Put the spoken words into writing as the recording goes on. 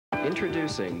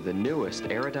Introducing the newest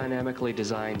aerodynamically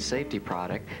designed safety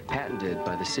product patented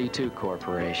by the C2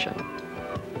 Corporation.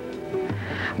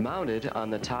 Mounted on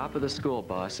the top of the school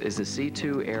bus is the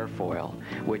C2 airfoil,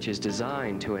 which is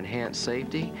designed to enhance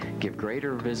safety, give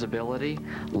greater visibility,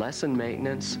 lessen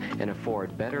maintenance, and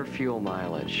afford better fuel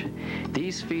mileage.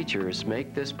 These features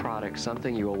make this product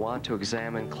something you will want to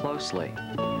examine closely.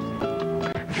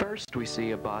 First, we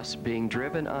see a bus being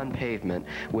driven on pavement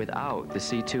without the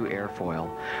C2 airfoil.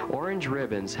 Orange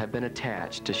ribbons have been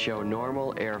attached to show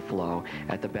normal airflow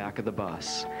at the back of the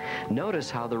bus. Notice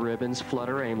how the ribbons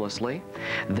flutter aimlessly,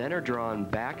 then are drawn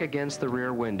back against the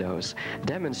rear windows,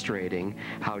 demonstrating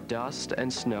how dust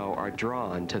and snow are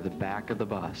drawn to the back of the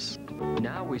bus.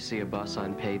 Now we see a bus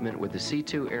on pavement with the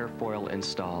C2 airfoil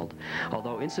installed.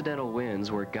 Although incidental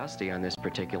winds were gusty on this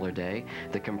particular day,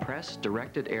 the compressed,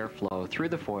 directed airflow through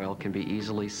the foil can be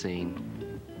easily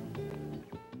seen.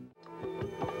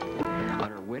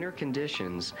 Under winter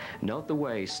conditions, note the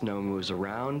way snow moves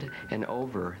around and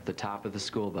over the top of the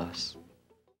school bus.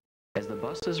 As the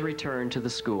buses return to the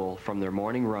school from their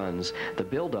morning runs, the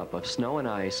buildup of snow and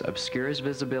ice obscures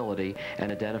visibility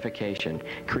and identification,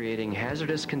 creating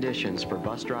hazardous conditions for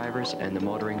bus drivers and the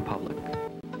motoring public.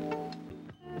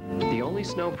 The only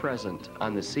snow present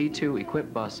on the C2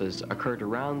 equipped buses occurred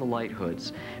around the light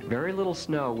hoods. Very little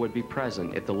snow would be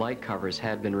present if the light covers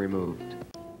had been removed.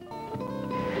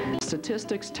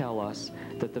 Statistics tell us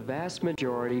that the vast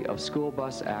majority of school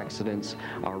bus accidents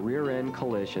are rear-end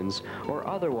collisions or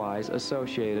otherwise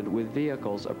associated with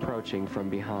vehicles approaching from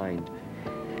behind.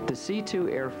 The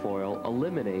C2 airfoil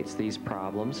eliminates these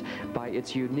problems by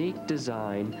its unique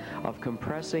design of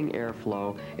compressing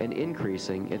airflow and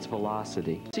increasing its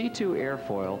velocity. C2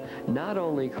 airfoil not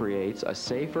only creates a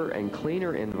safer and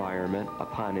cleaner environment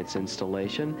upon its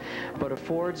installation, but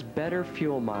affords better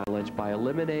fuel mileage by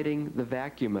eliminating the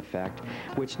vacuum effect,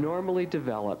 which normally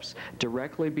develops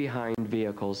directly behind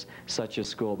vehicles such as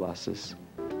school buses.